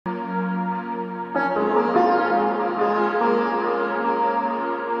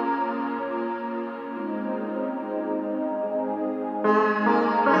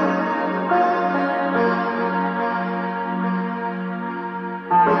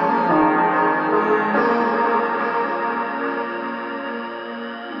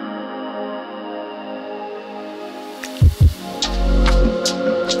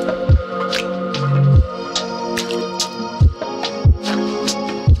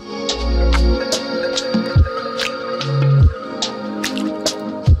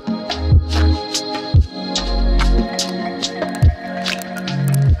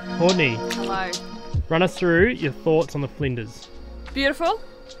Run us through your thoughts on the Flinders. Beautiful.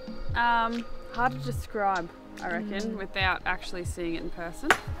 Hard to describe, I reckon, without actually seeing it in person.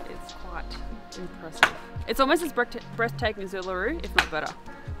 It's quite impressive. It's almost as breathtaking as Uluru, if not better.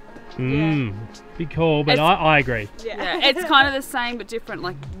 Big call, but I agree. Yeah, it's kind of the same but different.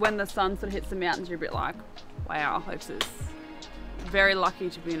 Like when the sun sort of hits the mountains, you're a bit like, wow, this is very lucky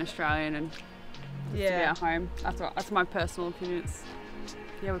to be an Australian and to be at home. That's my personal opinion.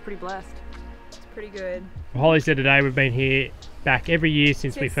 We're pretty blessed. It's pretty good. Well, Holly said today we've been here back every year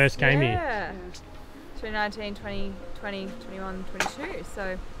since we first came here. Yeah. 2019, 2020, 21, 22.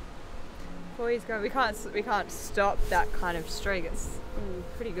 So 4 years ago, we can't stop that kind of streak. It's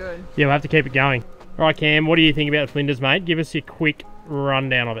pretty good. Yeah, we'll have to keep it going. All right, Cam, what do you think about the Flinders, mate? Give us your quick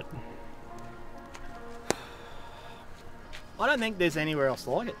rundown of it. I don't think there's anywhere else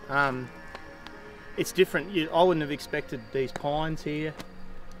like it. It's different. I wouldn't have expected these pines here.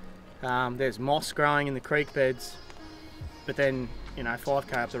 There's moss growing in the creek beds, but then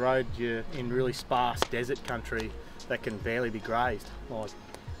 5k up the road you're in really sparse desert country that can barely be grazed. Like,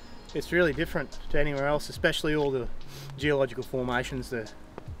 it's really different to anywhere else, especially all the geological formations, the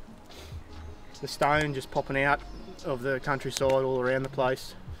stone just popping out of the countryside all around the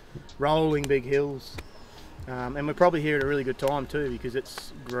place, rolling big hills. And we're probably here at a really good time too, because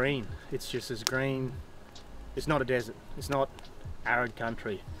it's green. It's just as green. It's not a desert. It's not arid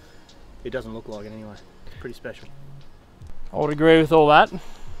country. It doesn't look like it anyway. It's pretty special. I would agree with all that.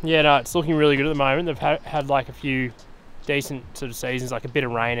 Yeah, no, it's looking really good at the moment. They've had like a few decent sort of seasons, like a bit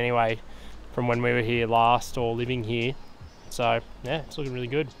of rain anyway, from when we were here last or living here. So yeah, it's looking really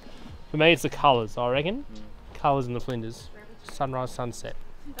good. For me, it's the colours, I reckon. Colours in the Flinders. Sunrise, sunset.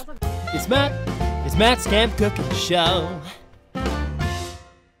 It's Matt's Camp Cooking Show.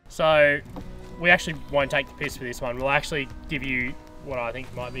 So we actually won't take the piss for this one. We'll actually give you what I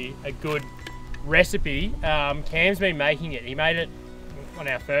think might be a good recipe. Cam's been making it. He made it on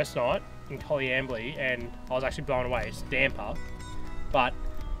our first night in Collyambly and I was actually blown away. It's damper, but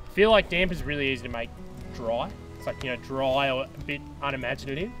I feel like damper is really easy to make dry. It's like, dry or a bit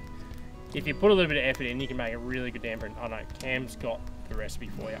unimaginative. If you put a little bit of effort in, you can make a really good damper. And I know Cam's got the recipe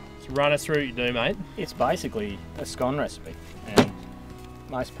for you. So run us through what you do, mate. It's basically a scone recipe, and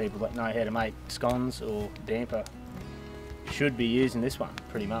most people that know how to make scones or damper should be using this one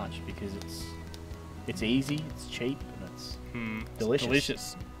pretty much, because it's easy, it's cheap, and it's delicious.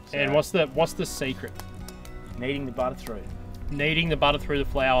 Delicious. So, and what's the secret? Kneading the butter through. Kneading the butter through the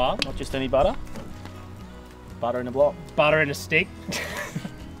flour. Not just any butter. Butter in a block. Butter in a stick.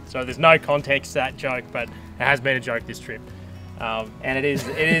 So there's no context to that joke, but it has been a joke this trip. And it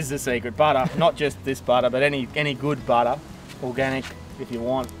is the secret. Butter, not just this butter, but any good butter, organic if you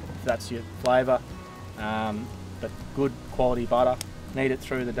want, if that's your flavour. But good quality butter. Knead it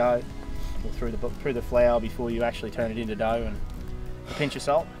through the dough, or through the flour before you actually turn it into dough, and a pinch of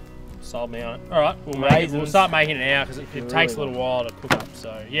salt. Sold me on it. All right, we'll start making it now because it takes a little while to cook up.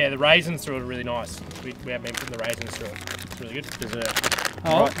 So yeah, the raisins through it are really nice. We have been putting the raisins through it. It's really good. Dessert.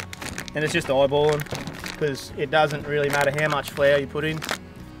 Right. And it's just eyeballing, because it doesn't really matter how much flour you put in.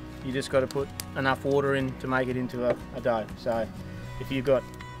 You just got to put enough water in to make it into a dough. So if you've got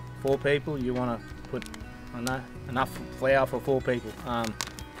 4 people, you want to put enough flour for 4 people.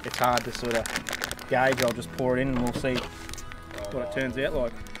 It's hard to sort of gauge. I'll just pour it in and we'll see what it turns out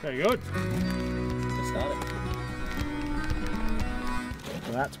like. Very good. To start it.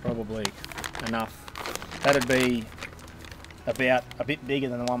 So that's probably enough. That'd be about a bit bigger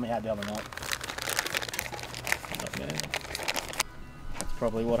than the one we had the other night. Not bad. That's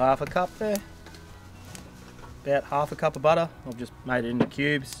probably what, half a cup there? About half a cup of butter. I've just made it into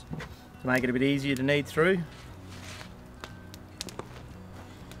cubes to make it a bit easier to knead through.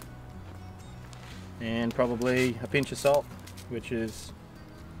 And probably a pinch of salt, which is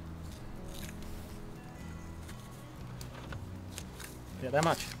about that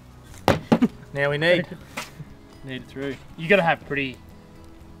much. Now we knead it through. You got to have pretty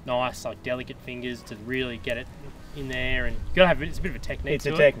nice, like delicate fingers to really get it in there, and you got to have it's a bit of a technique. It's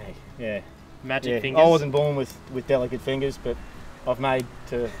a technique, yeah. Magic fingers. I wasn't born with delicate fingers, but I've made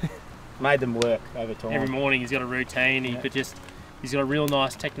them work over time. Every morning he's got a routine. He's got a real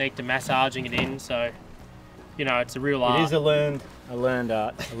nice technique to massaging it in. So it's a real art. It is a learned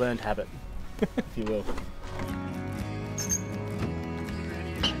art, a learned habit, if you will.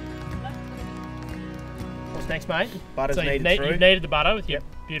 What's next, mate? Butter's so kneaded through. You've kneaded the butter with your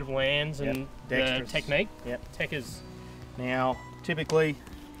beautiful hands and the technique. Yep. Tech is. Now, typically,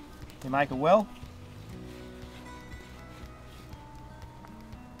 you make a well.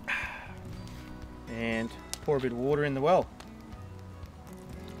 And pour a bit of water in the well.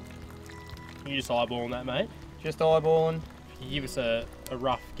 You just eyeballing that, mate. Just eyeballing. If you give us a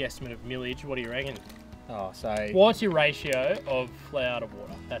rough guesstimate of millage, what do you reckon? Oh, so What's your ratio of flour to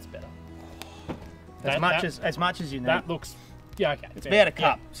water? That's better. as much as you need. That looks, yeah, okay. It's about a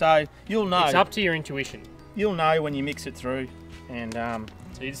cup. So you'll know. It's up to your intuition. You'll know when you mix it through, and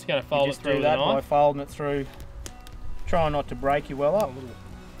So you're just going to fold it through do with a that by knife. folding it through. Try not to break your well up.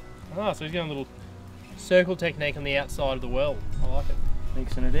 Oh, so he's got a little circle technique on the outside of the well. I like it.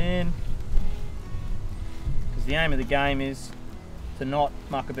 Mixing it in. Because the aim of the game is to not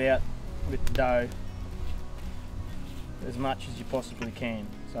muck about with the dough as much as you possibly can.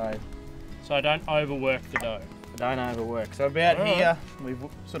 So don't overwork the dough. don't overwork. So about Alright. here, we've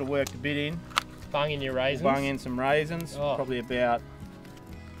sort of worked a bit in. Bung in your raisins. Bung in some raisins, Oh. probably about.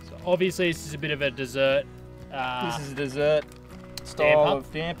 So obviously this is a bit of a dessert. This is a dessert style damper.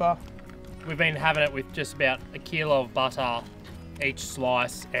 of damper. We've been having it with just about a kilo of butter each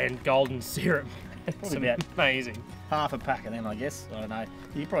slice and golden syrup. It's Probably about amazing. half a pack of them, I guess. I don't know.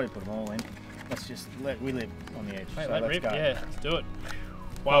 You probably put them all in. Let's just we live on the edge. Mate, so let let's rip. go. Yeah, let's do it.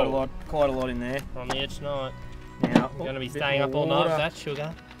 Quite a lot in there. On the edge tonight. Now We're going to be a bit staying more up all night water, with that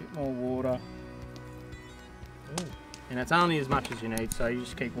sugar. bit more water. Ooh. And it's only as much as you need, so you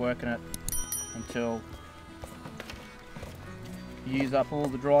just keep working it until you use up all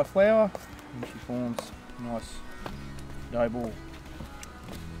the dry flour and she forms a nice dough ball.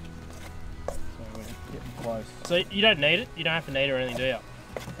 So we're getting close. So you don't need it? You don't have to knead it or anything, do you?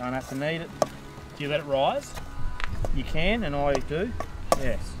 Don't have to knead it. Do you let it rise? You can, and I do.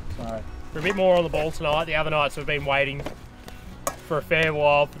 Yes. So We're a bit more on the ball tonight. The other nights we've been waiting for a fair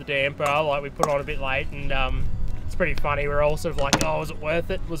while for the damper. Like we put it on a bit late, and it's pretty funny. We're all sort of like, oh, was it worth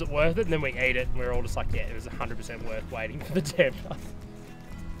it? Was it worth it? And then we eat it, and we're all just like, yeah, it was 100% worth waiting for the damper.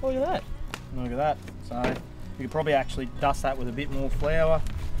 Oh, look at that. look at that. So you could probably actually dust that with a bit more flour.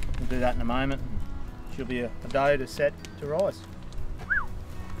 We'll do that in a moment. She'll be a dough to set to rise.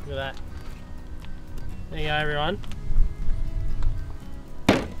 Look at that. There you go, everyone.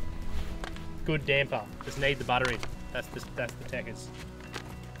 Good damper. Just need the butter in. That's the techers.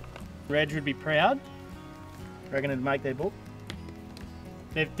 Reg would be proud. Reckon it'd make their book?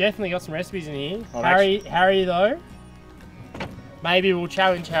 They've definitely got some recipes in here. Oh, Harry though, maybe we'll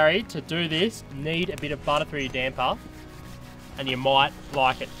challenge Harry to do this. Knead a bit of butter through your damper, and you might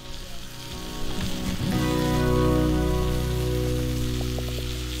like it.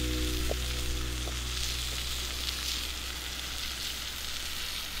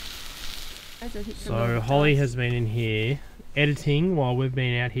 So Holly has been in here editing while we've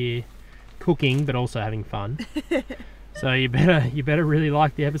been out here cooking, but also having fun. So you better really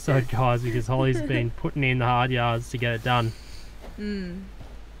like the episode, guys, because Holly's been putting in the hard yards to get it done. When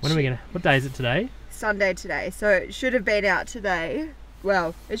are we gonna? What day is it today? Sunday today, so it should have been out today.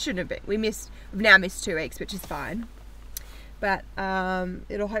 Well, it shouldn't have been. We've now missed 2 weeks, which is fine. But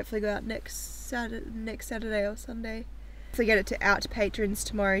it'll hopefully go out next Saturday or Sunday. Hopefully get it out to patrons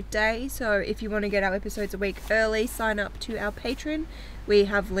tomorrow day. So if you want to get our episodes a week early, sign up to our Patreon. We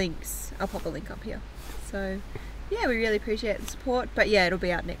have links. I'll pop a link up here. So yeah, we really appreciate the support. But yeah, it'll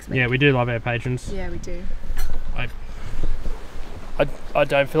be out next week. Yeah, we do love our patrons. Yeah, we do. I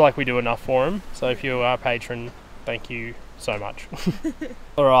don't feel like we do enough for them. So if you are a patron, thank you so much.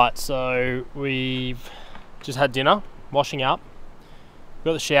 All right, so we've just had dinner, washing up. We've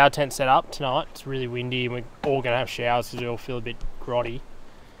got the shower tent set up tonight. It's really windy and we're all going to have showers because we all feel a bit grotty.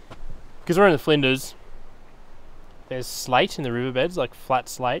 Because we're in the Flinders, there's slate in the riverbeds, like flat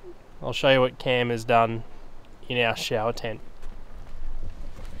slate. I'll show you what Cam has done in our shower tent.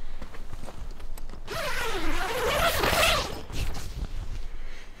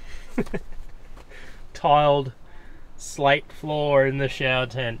 Tiled slate floor in the shower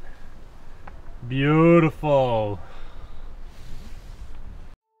tent. Beautiful.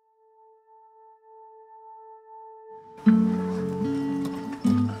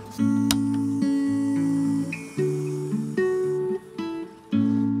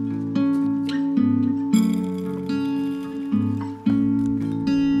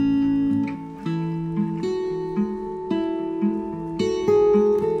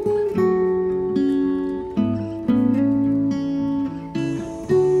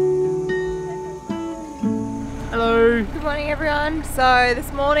 Hello. Good morning, everyone. So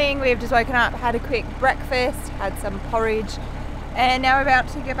this morning we've just woken up, had a quick breakfast, had some porridge, and now we're about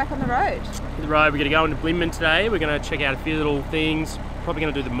to get back on the road. The road, we're going to go into Blimman today. We're going to check out a few little things. Probably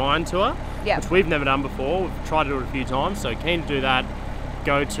going to do the mine tour, Yeah. which we've never done before. We've tried to do it a few times, so keen to do that.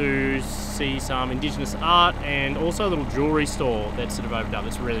 Go to see some Indigenous art and also a little jewellery store that's sort of opened up.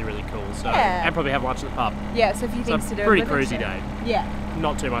 That's really, really cool. So Yeah. and probably have lunch at the pub. Yeah, so a few So things to do. pretty with it, cruisy so- day. Yeah.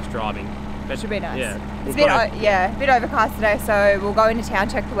 Not too much driving, but should be nice. Yeah, It's a bit overcast today, so we'll go into town,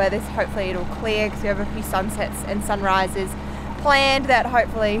 check the weather. Hopefully it'll clear because we have a few sunsets and sunrises planned that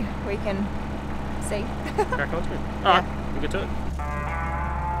hopefully we can see. crack on to it. All right, we'll get to it.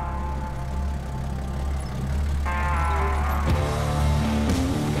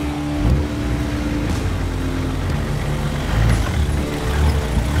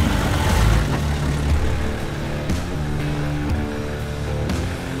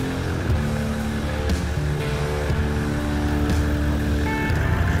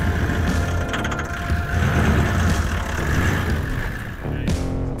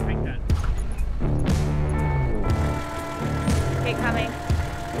 Keep coming.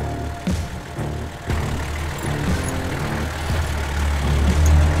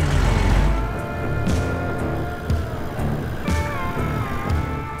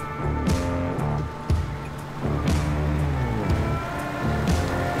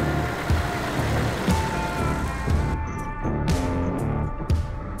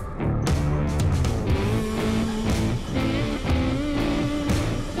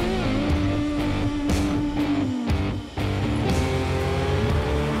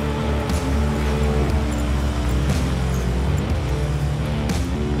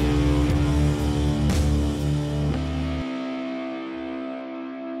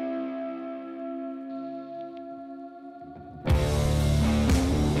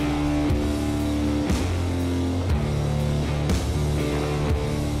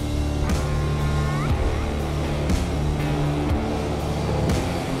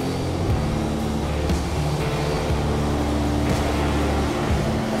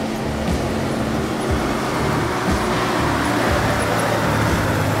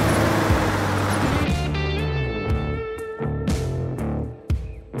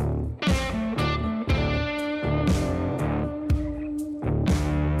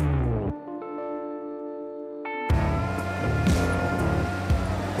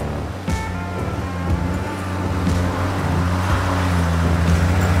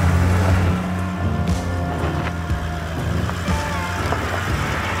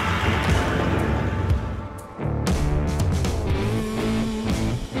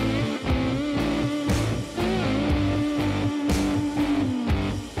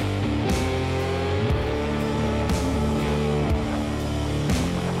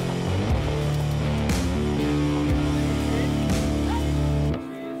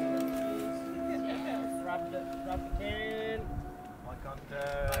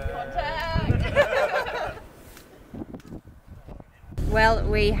 Well,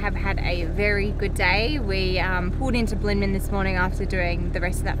 we have had a very good day. We pulled into Blindman this morning after doing the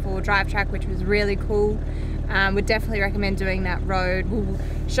rest of that 4-wheel drive track, which was really cool. Would definitely recommend doing that road. We'll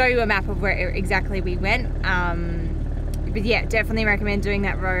show you a map of where exactly we went. But yeah, definitely recommend doing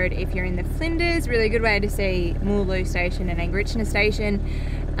that road if you're in the Flinders. Really good way to see Moorloo Station and Angrichna Station.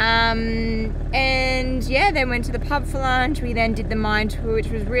 And yeah, then went to the pub for lunch. We then did the mine tour, which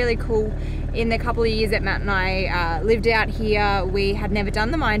was really cool. In the couple of years that Matt and I lived out here, we had never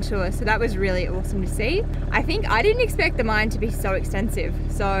done the mine tour, so that was really awesome to see. I think I didn't expect the mine to be so extensive,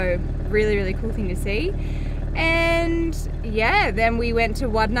 so really cool thing to see. And yeah, then we went to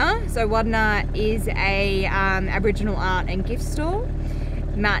Wadna. So Wadna is a Aboriginal art and gift store.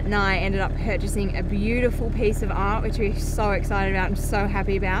 Matt and I ended up purchasing a beautiful piece of art, which we're so excited about and so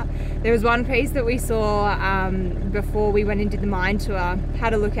happy about. There was one piece that we saw before we went and did the mine tour,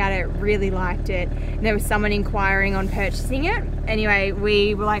 had a look at it, really liked it, and there was someone inquiring on purchasing it. Anyway,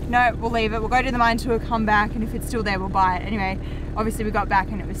 we were like, no, we'll leave it, we'll go to the mine tour, come back, and if it's still there, we'll buy it. Anyway, obviously we got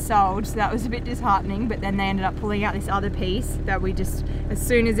back and it was sold, so that was a bit disheartening, but then they ended up pulling out this other piece that we just, as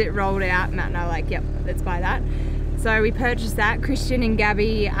soon as it rolled out, Matt and I were like, yep, let's buy that. So we purchased that. Christian and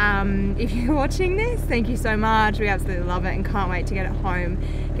Gabby, if you're watching this, thank you so much. We absolutely love it and can't wait to get it home,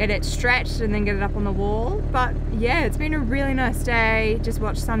 get it stretched and then get it up on the wall. But yeah, it's been a really nice day. Just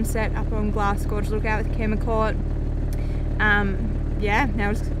watched sunset up on Glass Gorge Lookout with Camera Court. Yeah, now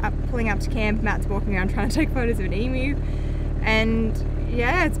we're just pulling up to camp. Matt's walking around trying to take photos of an emu. And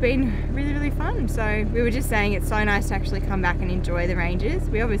yeah, it's been really fun. So we were just saying it's so nice to actually come back and enjoy the ranges.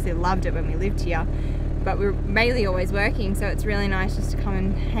 We obviously loved it when we lived here, but we're mainly always working, so it's really nice just to come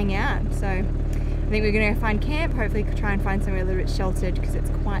and hang out. So I think we're going to find camp, hopefully try and find somewhere a little bit sheltered because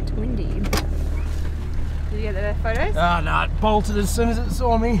it's quite windy. Did you get the photos? Oh no, it bolted as soon as it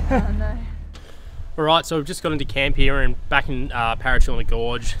saw me. Oh no. Alright, so we've just got into camp here and back in Parachula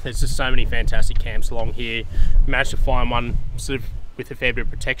Gorge. There's just so many fantastic camps along here. We managed to find one sort of with a fair bit of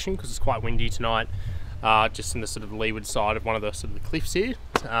protection because it's quite windy tonight, just in the sort of leeward side of one of the sort of the cliffs here.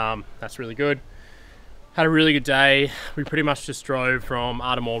 That's really good. Had a really good day. We pretty much just drove from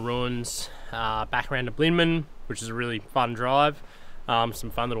Ardmore Ruins back around to Blinman, which is a really fun drive.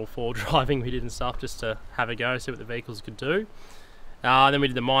 Some fun little fall driving we did and stuff just to have a go, see what the vehicles could do. Then we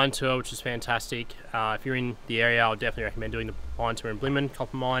did the mine tour, which is fantastic. If you're in the area, I would definitely recommend doing the mine tour in Blinman,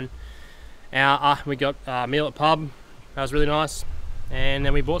 copper mine. We got a meal at pub. That was really nice. And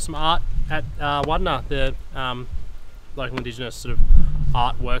then we bought some art at Wadna, the local Indigenous sort of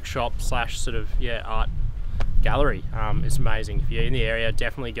art workshop slash sort of art gallery. It's amazing. If you're in the area,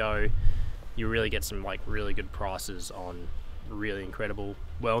 definitely go. You really get some like really good prices on really incredible,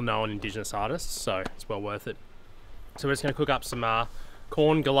 well-known Indigenous artists, so it's well worth it. So we're just going to cook up some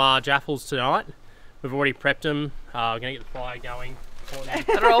corn galah jaffles tonight. We've already prepped them. We're going to get the fire going.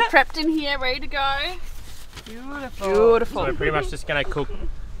 They're all prepped in here, ready to go. Beautiful. Beautiful. So we're pretty much just going to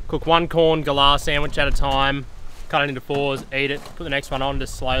cook one corn galah sandwich at a time, cut it into fours, eat it, put the next one on,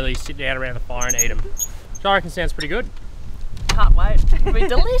 just slowly sit down around the fire and eat them. Which I reckon sounds pretty good. Can't wait. It'll be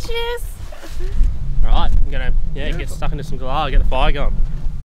delicious. Alright, I'm going to get stuck into some galah, get the fire going.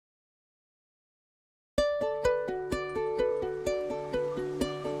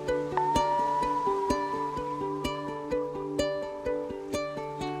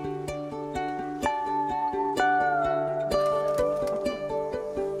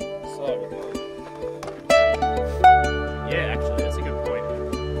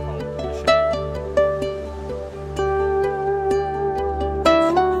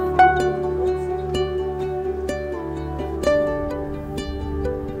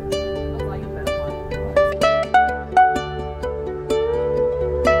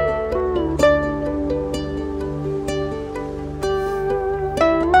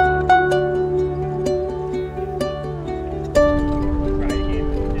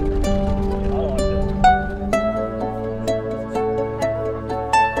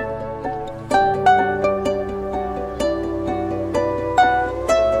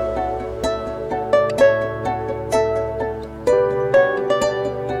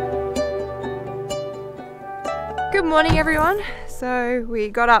 Good morning everyone. So we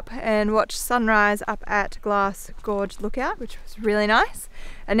got up and watched sunrise up at Glass Gorge Lookout, which was really nice.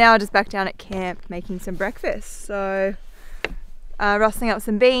 And now we're just back down at camp making some breakfast. So rustling up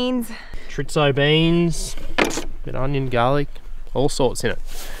some beans. Chorizo beans, bit of onion, garlic, all sorts in it.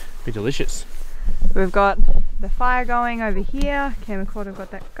 Be delicious. We've got the fire going over here. Cam and Claude have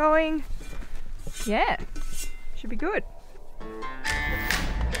got that going. Yeah, should be good.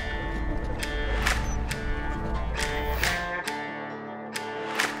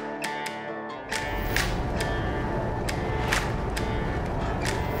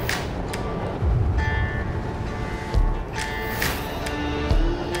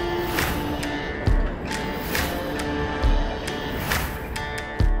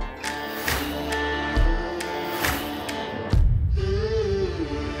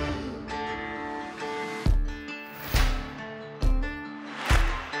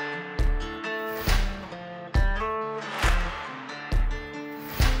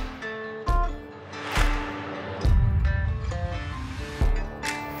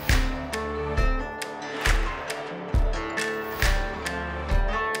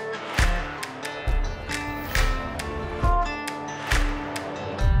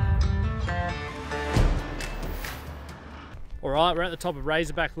 Alright, we're at the top of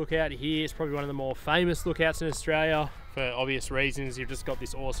Razorback Lookout here. It's probably one of the more famous lookouts in Australia for obvious reasons. You've just got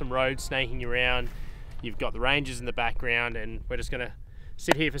this awesome road snaking around. You've got the ranges in the background, and we're just going to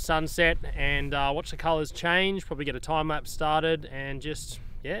sit here for sunset and watch the colours change, probably get a time lapse started and just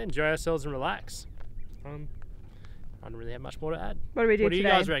enjoy ourselves and relax. I don't really have much more to add. What do we do today? What do you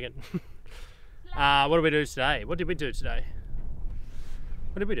guys reckon? What did we do today? What did we do today?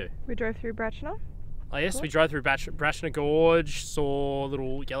 What did we do? We drove through Bratchner. Oh yes, we drove through Bratchner Gorge, saw a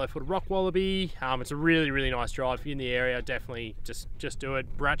little yellow-footed rock wallaby. It's a really, really nice drive. If you're in the area, definitely just do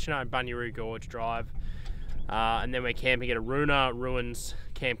it. Bratchner and Bunyaroo Gorge Drive. And then we're camping at Aruna Ruins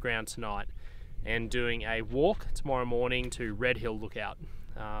Campground tonight and doing a walk tomorrow morning to Red Hill Lookout.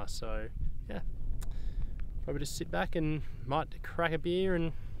 So yeah, probably just sit back and might crack a beer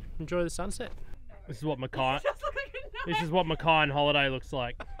and enjoy the sunset. This is what Mackay and holiday looks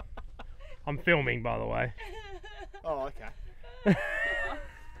like. I'm filming, by the way. Oh, okay.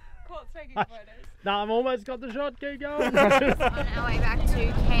 Court's taking photos. No, I've almost got the shot. Keep going. On our way back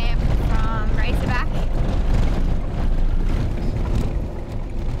to camp from Razorback.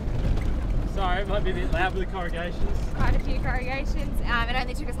 Sorry, it might be a bit loud with the corrugations. Quite a few corrugations. It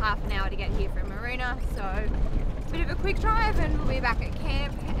only took us half an hour to get here from Maruna, so a bit of a quick drive and we'll be back at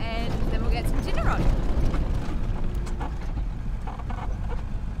camp and then we'll get some dinner on.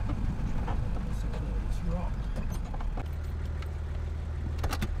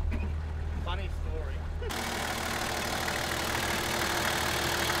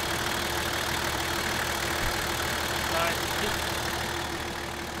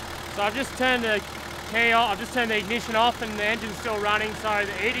 So I've just turned the key off, I've just turned the ignition off and the engine's still running, so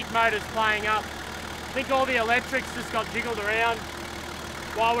the EDIC motor's playing up. I think all the electrics just got jiggled around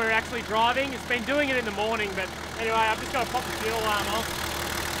while we were actually driving. It's been doing it in the morning, but anyway, I've just got to pop the fuel alarm off.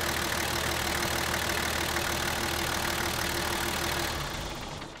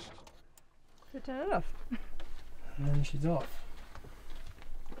 So turn it off. And then she's off.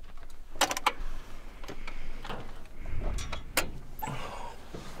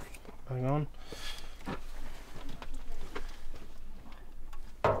 Hang on.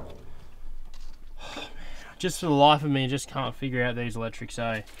 Just for the life of me, I just can't figure out these electrics.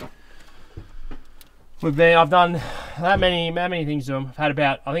 So I've done that many things to them. I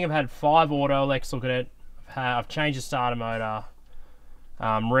think I've had 5 auto elects look at it. I've changed the starter motor,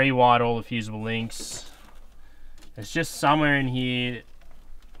 rewired all the fusible links. It's just somewhere in here.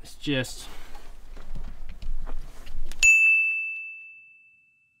 It's just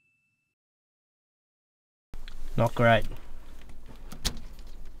not great.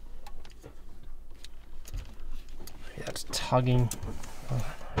 That's tugging.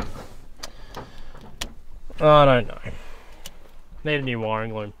 I don't know. Need a new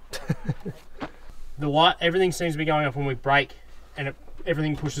wiring loom. The light, everything seems to be going off when we brake, and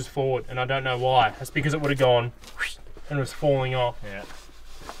everything pushes forward, and I don't know why. That's because it would have gone and was falling off. Yeah.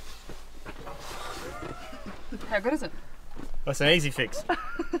 How good is it? That's an easy fix.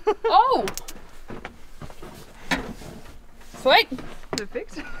 Oh! Sweet! Is it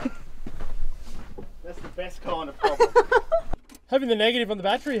fixed? That's the best kind of problem. Having the negative on the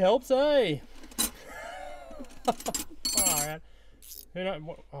battery helps, eh? Alright. Who knows?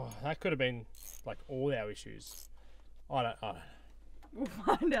 Oh, that could have been like all our issues. I don't know. We'll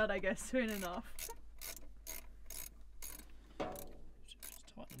find out, I guess, soon enough. Just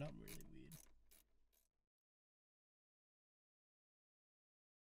tighten it up really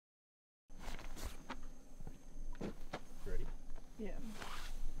weird. Ready? Yeah.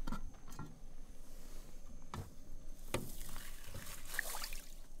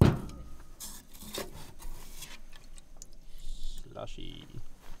 Slushy.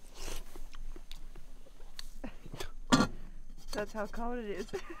 That's how cold it is.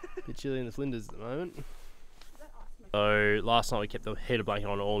 Bit chilly in the Flinders at the moment. So last night we kept the heater blanket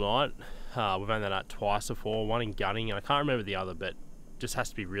on all night. We've only done that twice before, one in Gunning, and I can't remember the other, but just has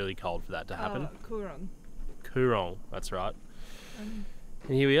to be really cold for that to happen. Coorong. Coorong, that's right. And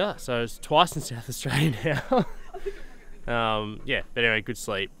here we are. So it's twice in South Australia now. Yeah, but anyway, good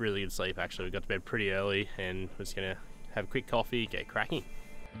sleep, really good sleep actually. We got to bed pretty early and we're just gonna have a quick coffee, get cracking.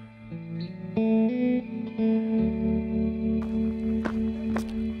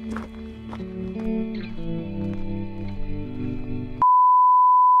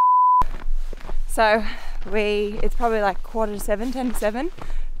 So it's probably like 6:45, 10 to 7,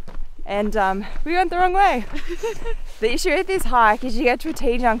 and we went the wrong way. The issue with this hike is you get to a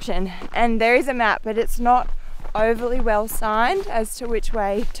T-junction and there is a map, but it's not overly well signed as to which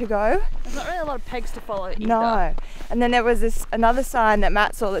way to go. There's not really a lot of pegs to follow either. No. And then there was another sign that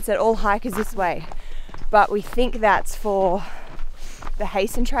Matt saw that said all hikers this way, but we think that's for the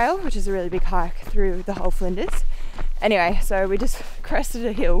Hasten Trail, which is a really big hike through the whole Flinders. Anyway, so we just crested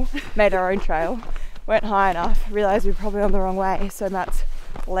a hill, made our own trail, went high enough, realised we were probably on the wrong way, so Matt's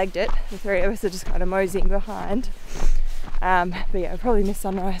legged it. The 3 of us are just kind of moseying behind. But yeah, we probably missed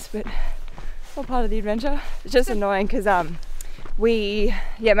sunrise, but all part of the adventure. It's just annoying because Matt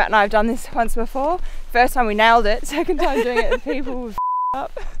and I have done this once before. First time we nailed it, second time doing it, people were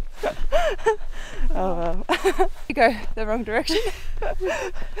up. Oh well. You go the wrong direction.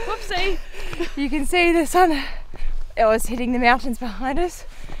 Whoopsie! You can see the sun, it was hitting the mountains behind us.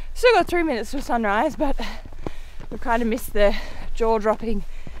 Still got 3 minutes till sunrise, but we kind of missed the jaw-dropping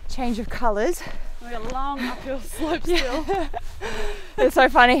change of colours. We got a long uphill slope still. It's so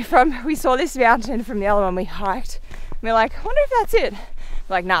funny, we saw this mountain from the other one we hiked. And we're like, I wonder if that's it.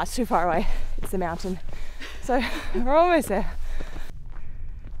 We're like, nah, it's too far away. It's the mountain. So we're almost there.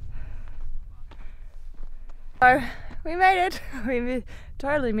 So we made it. We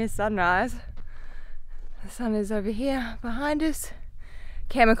totally missed sunrise. The sun is over here behind us.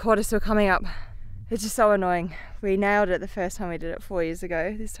 Cam and Cord are still coming up. It's just so annoying. We nailed it the first time we did it 4 years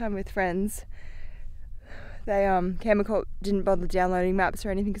ago. This time with friends. They Cam and Cord didn't bother downloading maps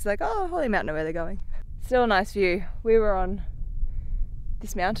or anything because they're like, oh, Holy Mountain, know where they're going. Still a nice view. We were on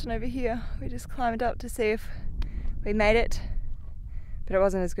this mountain over here. We just climbed up to see if we made it, but it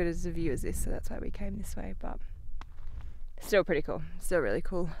wasn't as good as the view as this, so that's why we came this way. But still pretty cool. Still really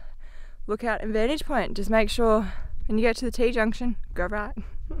cool. Lookout and vantage point. Just make sure when you get to the T-junction, go right.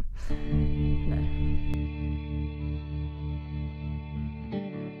 No.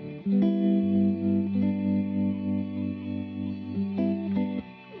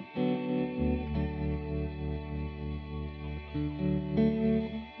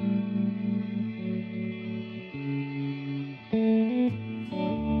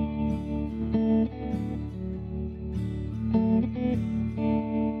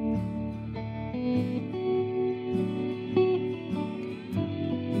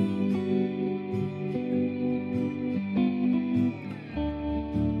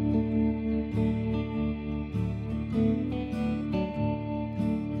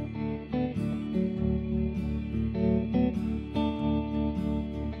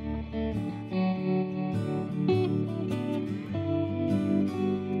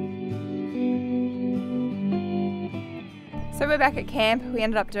 So we're back at camp. We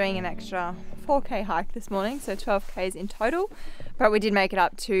ended up doing an extra 4k hike this morning, so 12k's in total. But we did make it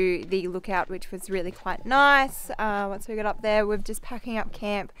up to the lookout, which was really quite nice. Once we got up there, we're just packing up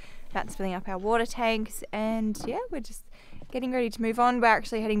camp. Matt's filling up our water tanks, and yeah, we're just getting ready to move on. We're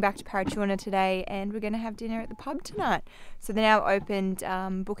actually heading back to Paratuna today, and we're going to have dinner at the pub tonight. So they now opened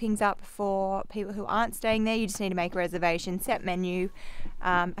bookings up for people who aren't staying there. You just need to make a reservation, set menu.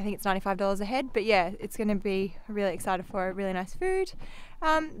 I think it's $95 a head, but yeah, it's going to be really excited for it. Really nice food.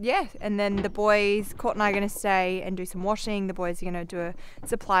 Yeah, and then the boys, Court and I are going to stay and do some washing. The boys are going to do a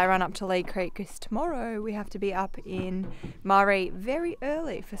supply run up to Lee Creek because tomorrow we have to be up in Murray very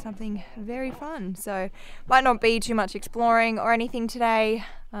early for something very fun. So might not be too much exploring or anything today.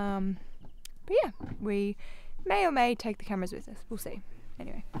 But yeah, we may or may take the cameras with us. We'll see.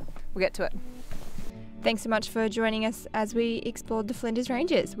 Anyway, we'll get to it. Thanks so much for joining us as we explored the Flinders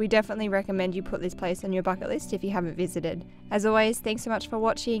Ranges. We definitely recommend you put this place on your bucket list if you haven't visited. As always, thanks so much for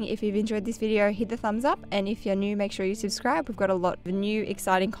watching. If you've enjoyed this video, hit the thumbs up, and if you're new, make sure you subscribe. We've got a lot of new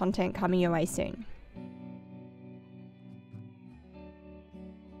exciting content coming your way soon.